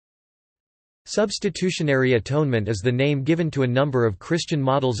Substitutionary atonement is the name given to a number of Christian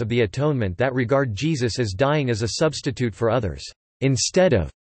models of the atonement that regard Jesus as dying as a substitute for others, instead of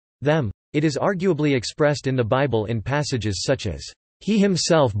them. It is arguably expressed in the Bible in passages such as, "He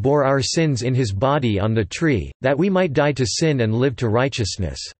himself bore our sins in his body on the tree, that we might die to sin and live to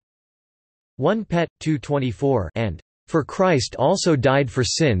righteousness." 1 Pet. 2:24 and, "For Christ also died for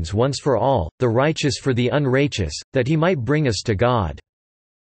sins once for all, the righteous for the unrighteous, that he might bring us to God."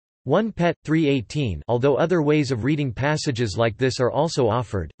 1 Pet. 3:18. Although other ways of reading passages like this are also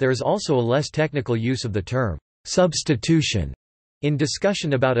offered, there is also a less technical use of the term substitution in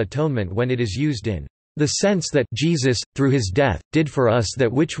discussion about atonement when it is used in the sense that Jesus, through his death, did for us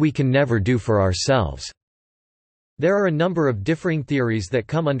that which we can never do for ourselves. There are a number of differing theories that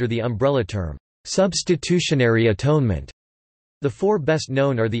come under the umbrella term substitutionary atonement. The four best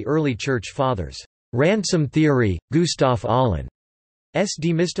known are the early Church Fathers' ransom theory, Gustav Ahlen's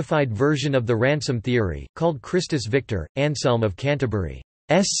demystified version of the ransom theory, called Christus Victor, Anselm of Canterbury's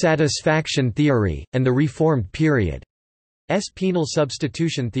satisfaction theory, and the Reformed period's penal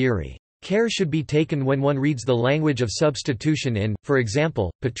substitution theory. Care should be taken when one reads the language of substitution in, for example,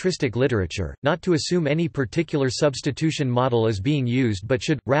 patristic literature, not to assume any particular substitution model is being used but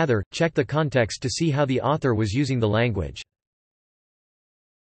should, rather, check the context to see how the author was using the language.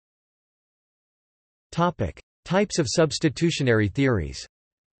 Types of substitutionary theories.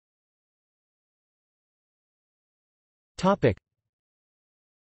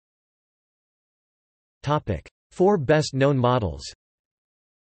 Four best-known models.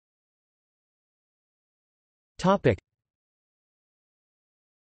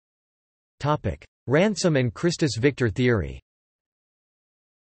 Ransom and Christus Victor theory.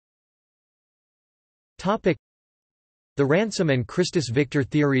 The ransom and Christus Victor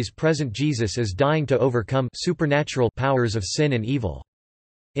theories present Jesus as dying to overcome supernatural powers of sin and evil.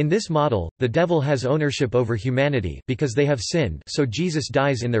 In this model, the devil has ownership over humanity because they have sinned, so Jesus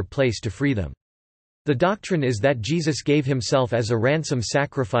dies in their place to free them. The doctrine is that Jesus gave himself as a ransom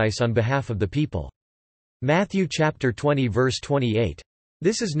sacrifice on behalf of the people. Matthew chapter 20 verse 28.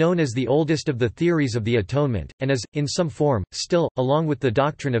 This is known as the oldest of the theories of the atonement, and is, in some form, still, along with the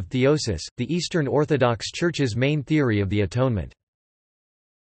doctrine of theosis, the Eastern Orthodox Church's main theory of the atonement.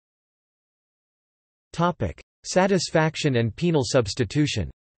 Satisfaction and penal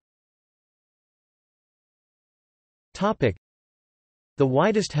substitution. The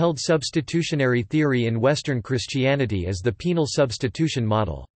widest held substitutionary theory in Western Christianity is the penal substitution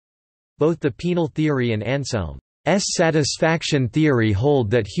model. Both the penal theory and Anselm's satisfaction theory hold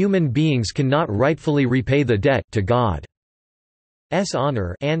that human beings cannot rightfully repay the debt to God's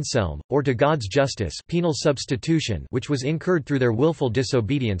honor Anselm, or to God's justice penal substitution which was incurred through their willful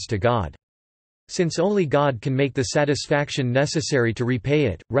disobedience to God. Since only God can make the satisfaction necessary to repay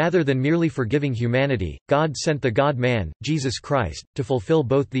it, rather than merely forgiving humanity, God sent the God-man, Jesus Christ, to fulfill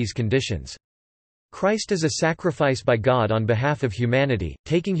both these conditions. Christ is a sacrifice by God on behalf of humanity,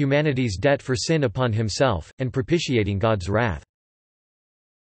 taking humanity's debt for sin upon himself, and propitiating God's wrath.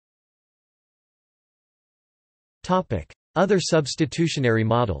 Other substitutionary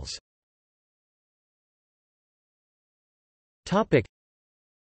models.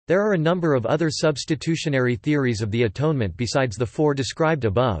 There are a number of other substitutionary theories of the atonement besides the four described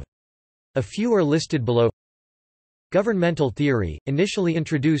above. A few are listed below. Governmental theory, initially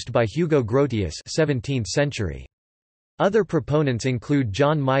introduced by Hugo Grotius 17th century. Other proponents include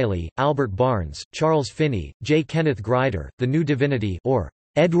John Miley, Albert Barnes, Charles Finney, J. Kenneth Grider, the New Divinity or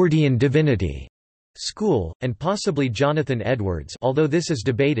Edwardian Divinity school, and possibly Jonathan Edwards. Although this is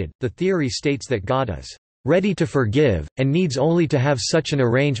debated, the theory states that God is ready to forgive, and needs only to have such an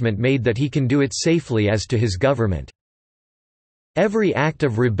arrangement made that he can do it safely as to his government. Every act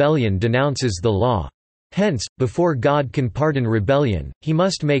of rebellion denounces the law. Hence, before God can pardon rebellion, he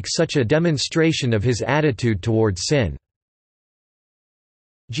must make such a demonstration of his attitude toward sin.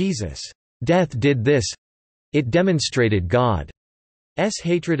 Jesus' death did this. It demonstrated God's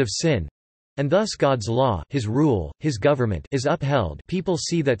hatred of sin. And thus God's law, his rule, his government is upheld. People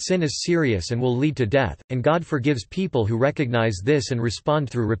see that sin is serious and will lead to death, and God forgives people who recognize this and respond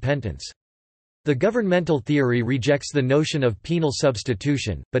through repentance. The governmental theory rejects the notion of penal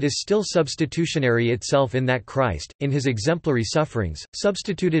substitution, but is still substitutionary itself in that Christ, in his exemplary sufferings,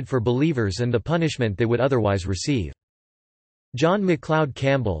 substituted for believers and the punishment they would otherwise receive. John MacLeod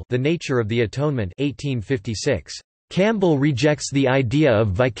Campbell, The Nature of the Atonement, 1856. Campbell rejects the idea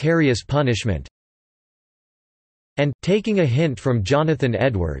of vicarious punishment and, taking a hint from Jonathan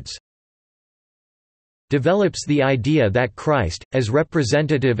Edwards, develops the idea that Christ, as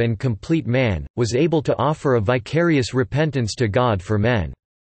representative and complete man, was able to offer a vicarious repentance to God for men.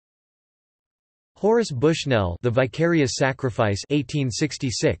 Horace Bushnell, The Vicarious Sacrifice,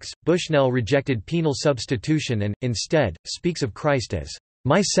 1866. Bushnell rejected penal substitution and, instead, speaks of Christ as,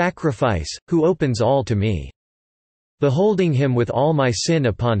 "my sacrifice, who opens all to me. Beholding him with all my sin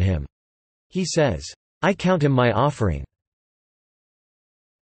upon him," he says, "I count him my offering."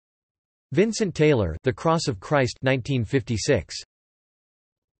 Vincent Taylor, The Cross of Christ, 1956.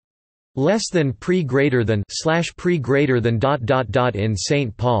 Less than pre greater than / pre greater than ... in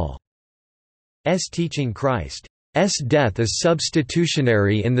St. Paul's teaching Christ's death is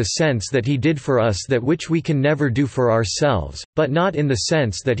substitutionary in the sense that he did for us that which we can never do for ourselves, but not in the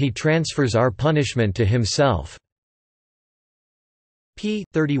sense that he transfers our punishment to himself. p.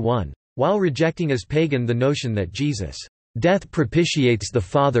 31. While rejecting as pagan the notion that Jesus' death propitiates the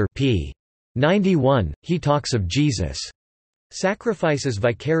Father p. 91, he talks of Jesus' sacrifice as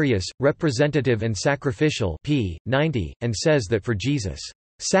vicarious, representative and sacrificial p. 90, and says that for Jesus'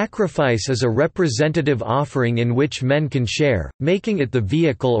 sacrifice is a representative offering in which men can share, making it the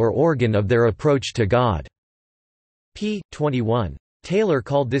vehicle or organ of their approach to God. p. 21. Taylor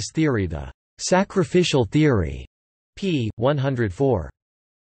called this theory the sacrificial theory. p. 104.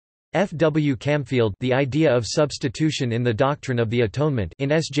 F. W. Camfield, The Idea of Substitution in the Doctrine of the Atonement, in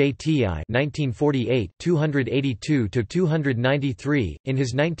SJTI 1948, 282–293. In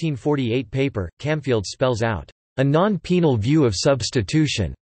his 1948 paper, Camfield spells out a non-penal view of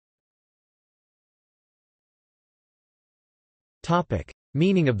substitution. Topic: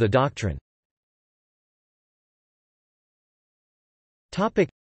 Meaning of the doctrine. Topic: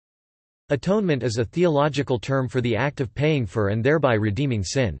 Atonement is a theological term for the act of paying for and thereby redeeming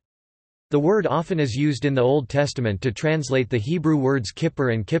sin. The word often is used in the Old Testament to translate the Hebrew words kippur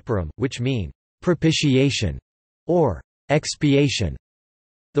and kippurim, which mean propitiation or expiation.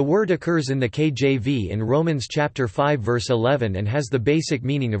 The word occurs in the KJV in Romans chapter 5 verse 11 and has the basic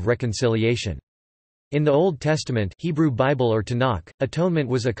meaning of reconciliation. In the Old Testament, Hebrew Bible or Tanakh, atonement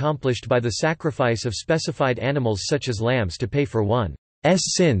was accomplished by the sacrifice of specified animals such as lambs to pay for one's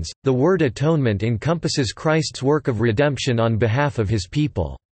sins. The word atonement encompasses Christ's work of redemption on behalf of his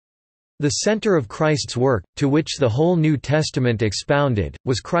people. The center of Christ's work, to which the whole New Testament expounded,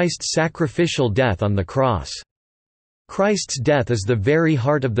 was Christ's sacrificial death on the cross. Christ's death is the very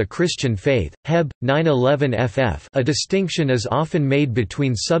heart of the Christian faith. Heb. 9:11 ff. A distinction is often made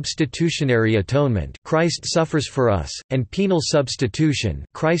between substitutionary atonement, Christ suffers for us, and penal substitution,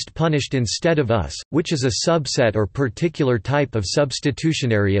 Christ punished instead of us, which is a subset or particular type of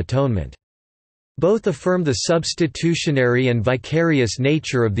substitutionary atonement. Both affirm the substitutionary and vicarious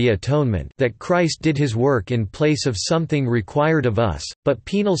nature of the atonement, that Christ did his work in place of something required of us, but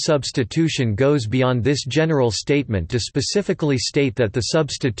penal substitution goes beyond this general statement to specifically state that the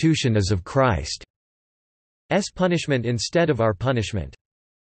substitution is of Christ's punishment instead of our punishment.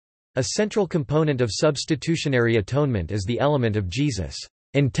 A central component of substitutionary atonement is the element of Jesus'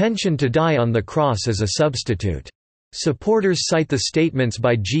 intention to die on the cross as a substitute. Supporters cite the statements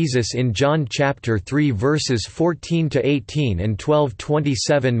by Jesus in John chapter 3 verses 14–18 and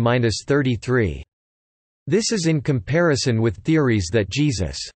 12:27–33. This is in comparison with theories that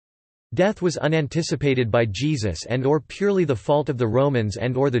Jesus' death was unanticipated by Jesus and or purely the fault of the Romans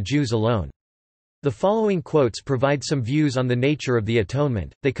and or the Jews alone. The following quotes provide some views on the nature of the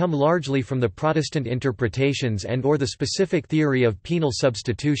atonement. They come largely from the Protestant interpretations and or the specific theory of penal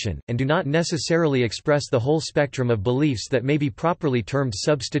substitution, and do not necessarily express the whole spectrum of beliefs that may be properly termed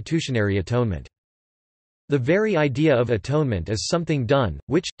substitutionary atonement. The very idea of atonement is something done,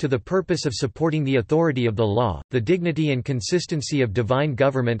 which, to the purpose of supporting the authority of the law, the dignity and consistency of divine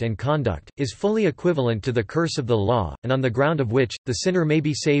government and conduct, is fully equivalent to the curse of the law, and on the ground of which, the sinner may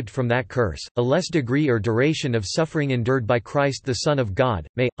be saved from that curse. A less degree or duration of suffering endured by Christ the Son of God,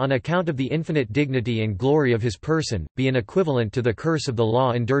 may, on account of the infinite dignity and glory of his person, be an equivalent to the curse of the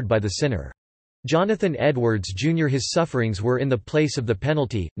law endured by the sinner. Jonathan Edwards Jr. His sufferings were in the place of the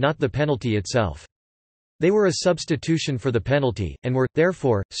penalty, not the penalty itself. They were a substitution for the penalty, and were,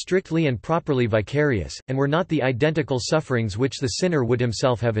 therefore, strictly and properly vicarious, and were not the identical sufferings which the sinner would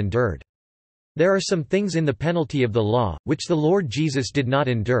himself have endured. There are some things in the penalty of the law, which the Lord Jesus did not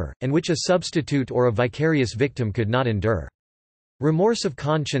endure, and which a substitute or a vicarious victim could not endure. Remorse of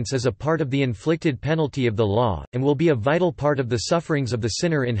conscience is a part of the inflicted penalty of the law, and will be a vital part of the sufferings of the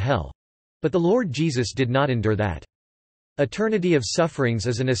sinner in hell. But the Lord Jesus did not endure that. Eternity of sufferings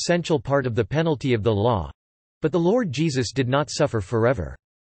is an essential part of the penalty of the law. But the Lord Jesus did not suffer forever.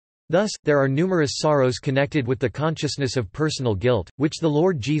 Thus, there are numerous sorrows connected with the consciousness of personal guilt, which the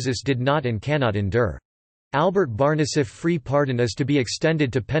Lord Jesus did not and cannot endure. Albert Barnes. If free pardon is to be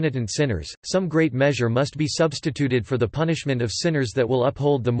extended to penitent sinners, some great measure must be substituted for the punishment of sinners that will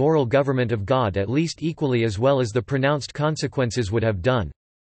uphold the moral government of God at least equally as well as the pronounced consequences would have done.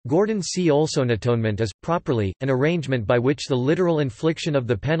 Gordon C. Olson. Atonement is, properly, an arrangement by which the literal infliction of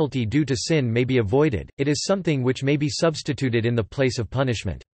the penalty due to sin may be avoided. It is something which may be substituted in the place of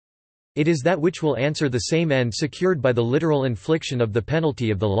punishment. It is that which will answer the same end secured by the literal infliction of the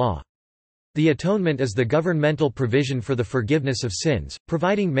penalty of the law. The atonement is the governmental provision for the forgiveness of sins,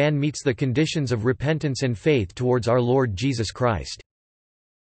 providing man meets the conditions of repentance and faith towards our Lord Jesus Christ.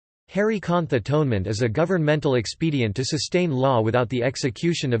 Harry Conth. Atonement is a governmental expedient to sustain law without the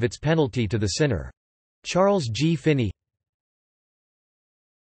execution of its penalty to the sinner. Charles G. Finney.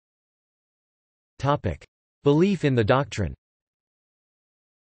 Belief in the doctrine.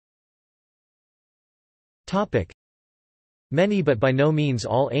 Many but by no means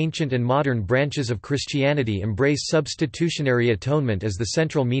all ancient and modern branches of Christianity embrace substitutionary atonement as the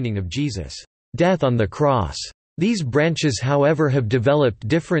central meaning of Jesus' death on the cross. These branches however have developed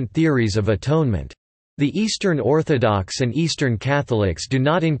different theories of atonement. The Eastern Orthodox and Eastern Catholics do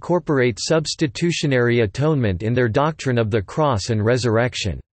not incorporate substitutionary atonement in their doctrine of the cross and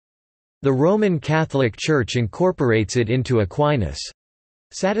resurrection. The Roman Catholic Church incorporates it into Aquinas'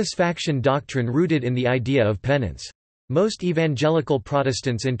 satisfaction doctrine rooted in the idea of penance. Most evangelical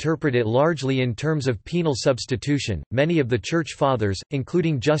Protestants interpret it largely in terms of penal substitution. Many of the Church Fathers,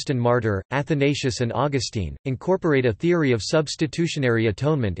 including Justin Martyr, Athanasius, and Augustine, incorporate a theory of substitutionary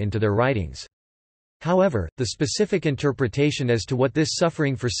atonement into their writings. However, the specific interpretation as to what this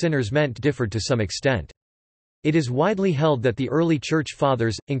suffering for sinners meant differed to some extent. It is widely held that the early Church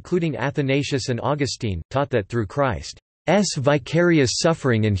Fathers, including Athanasius and Augustine, taught that through Christ's vicarious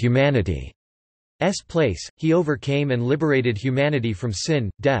suffering in humanity's place, he overcame and liberated humanity from sin,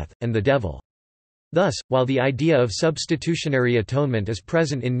 death, and the devil. Thus, while the idea of substitutionary atonement is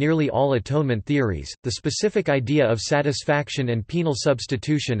present in nearly all atonement theories, the specific idea of satisfaction and penal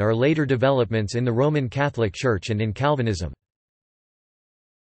substitution are later developments in the Roman Catholic Church and in Calvinism.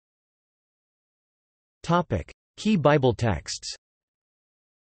 Key Bible texts.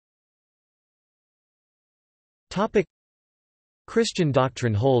 Christian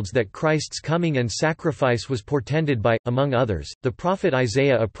doctrine holds that Christ's coming and sacrifice was portended by, among others, the prophet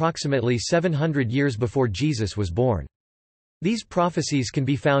Isaiah approximately 700 years before Jesus was born. These prophecies can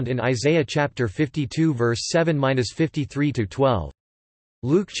be found in Isaiah chapter 52 verse 7-53-12.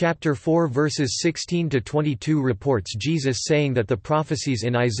 Luke chapter 4 verses 16-22 reports Jesus saying that the prophecies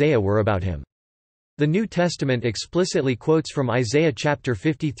in Isaiah were about him. The New Testament explicitly quotes from Isaiah chapter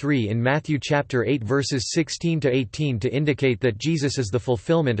 53 in Matthew chapter 8 verses 16-18 to indicate that Jesus is the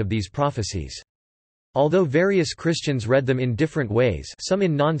fulfillment of these prophecies. Although various Christians read them in different ways, some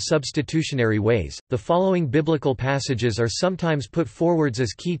in non-substitutionary ways, the following biblical passages are sometimes put forwards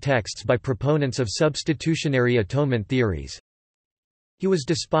as key texts by proponents of substitutionary atonement theories. He was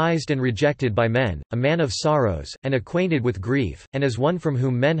despised and rejected by men, a man of sorrows, and acquainted with grief, and as one from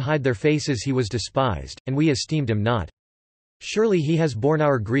whom men hide their faces he was despised, and we esteemed him not. Surely he has borne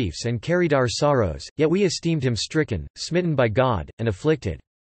our griefs and carried our sorrows, yet we esteemed him stricken, smitten by God, and afflicted.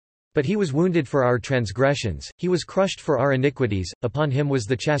 But he was wounded for our transgressions, he was crushed for our iniquities, upon him was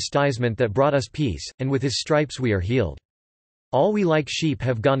the chastisement that brought us peace, and with his stripes we are healed. All we like sheep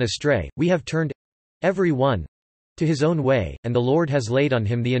have gone astray, we have turned every one to his own way, and the Lord has laid on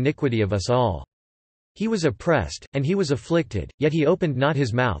him the iniquity of us all. He was oppressed, and he was afflicted, yet he opened not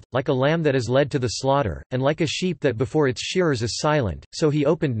his mouth, like a lamb that is led to the slaughter, and like a sheep that before its shearers is silent, so he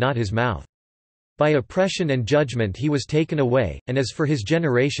opened not his mouth. By oppression and judgment he was taken away, and as for his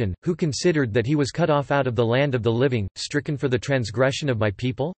generation, who considered that he was cut off out of the land of the living, stricken for the transgression of my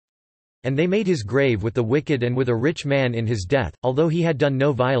people? And they made his grave with the wicked and with a rich man in his death, although he had done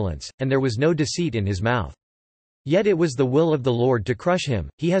no violence, and there was no deceit in his mouth. Yet it was the will of the Lord to crush him,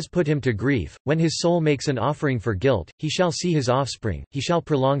 he has put him to grief. When his soul makes an offering for guilt, he shall see his offspring, he shall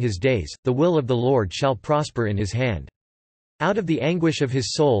prolong his days, the will of the Lord shall prosper in his hand. Out of the anguish of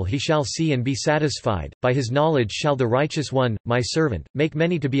his soul he shall see and be satisfied, by his knowledge shall the righteous one, my servant, make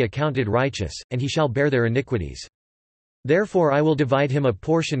many to be accounted righteous, and he shall bear their iniquities. Therefore I will divide him a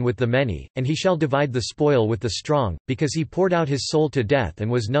portion with the many, and he shall divide the spoil with the strong, because he poured out his soul to death and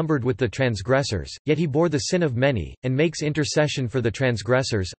was numbered with the transgressors, yet he bore the sin of many, and makes intercession for the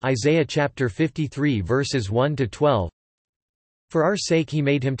transgressors. Isaiah chapter 53 verses 1-12. For our sake he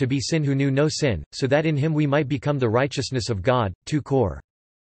made him to be sin who knew no sin, so that in him we might become the righteousness of God. 2 Cor.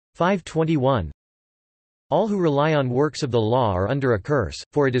 5:21. All who rely on works of the law are under a curse,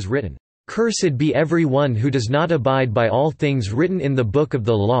 for it is written, "Cursed be every one who does not abide by all things written in the book of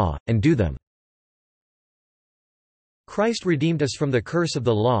the law, and do them." Christ redeemed us from the curse of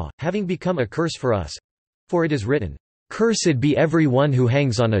the law, having become a curse for us. For it is written, "Cursed be every one who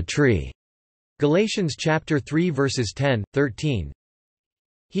hangs on a tree." Galatians chapter 3 verses 10, 13.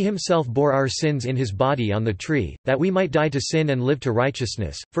 He himself bore our sins in his body on the tree, that we might die to sin and live to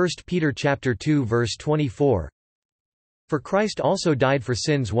righteousness. 1 Peter chapter 2 verse 24. For Christ also died for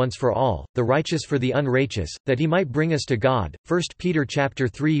sins once for all, the righteous for the unrighteous, that he might bring us to God. 1 Peter chapter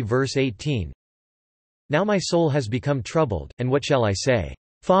 3 verse 18. Now my soul has become troubled, and what shall I say?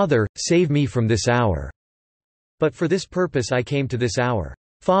 Father, save me from this hour. But for this purpose I came to this hour.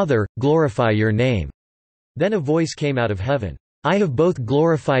 Father, glorify your name. Then a voice came out of heaven. I have both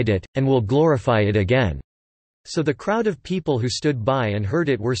glorified it, and will glorify it again. So the crowd of people who stood by and heard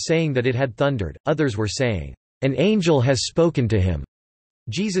it were saying that it had thundered, others were saying, An angel has spoken to him.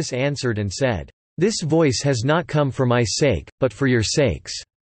 Jesus answered and said, This voice has not come for my sake, but for your sakes.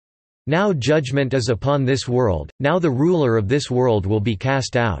 Now judgment is upon this world, now the ruler of this world will be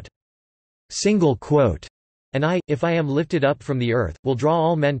cast out. Single quote. And I, if I am lifted up from the earth, will draw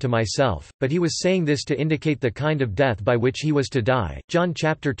all men to myself. But he was saying this to indicate the kind of death by which he was to die. John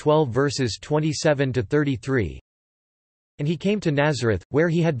chapter 12 verses 27 to 33. And he came to Nazareth, where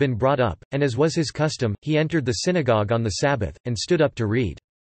he had been brought up, and as was his custom, he entered the synagogue on the Sabbath, and stood up to read.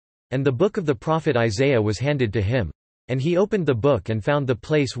 And the book of the prophet Isaiah was handed to him. And he opened the book and found the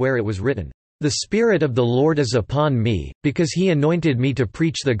place where it was written, The Spirit of the Lord is upon me, because he anointed me to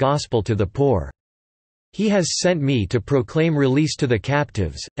preach the gospel to the poor. He has sent me to proclaim release to the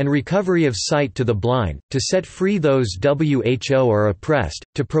captives, and recovery of sight to the blind, to set free those who are oppressed,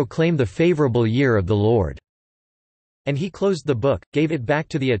 to proclaim the favorable year of the Lord." And he closed the book, gave it back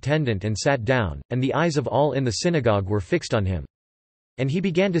to the attendant and sat down, and the eyes of all in the synagogue were fixed on him. And he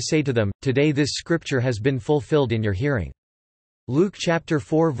began to say to them, Today this scripture has been fulfilled in your hearing. Luke chapter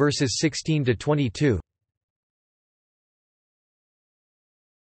 4 verses 16 to 22.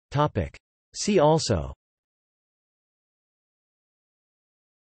 See also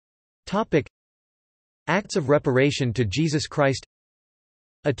Acts of reparation to Jesus Christ.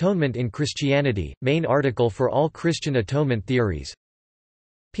 Atonement in Christianity, main article for all Christian atonement theories.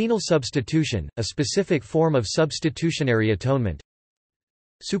 Penal substitution, a specific form of substitutionary atonement.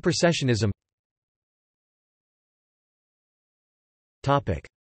 Supersessionism.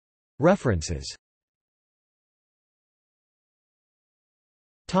 References.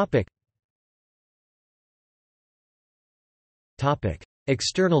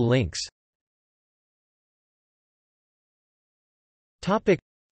 External links.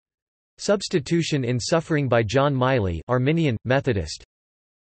 Substitution in Suffering by John Miley, Arminian, Methodist.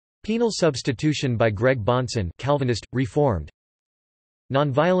 Penal Substitution by Greg Bahnsen, Calvinist, Reformed.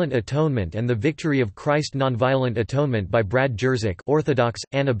 Nonviolent Atonement and the Victory of Christ. Nonviolent Atonement by Brad Jerzyk, Orthodox,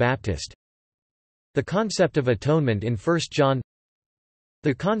 Anabaptist. The Concept of Atonement in 1 John.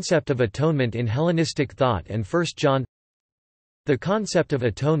 The Concept of Atonement in Hellenistic Thought and 1 John. The Concept of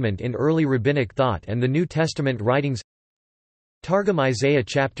Atonement in Early Rabbinic Thought and the New Testament Writings. Targum Isaiah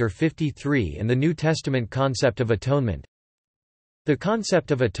chapter 53 and the New Testament Concept of Atonement. The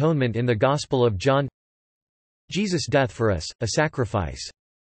Concept of Atonement in the Gospel of John. Jesus' death for us, a sacrifice.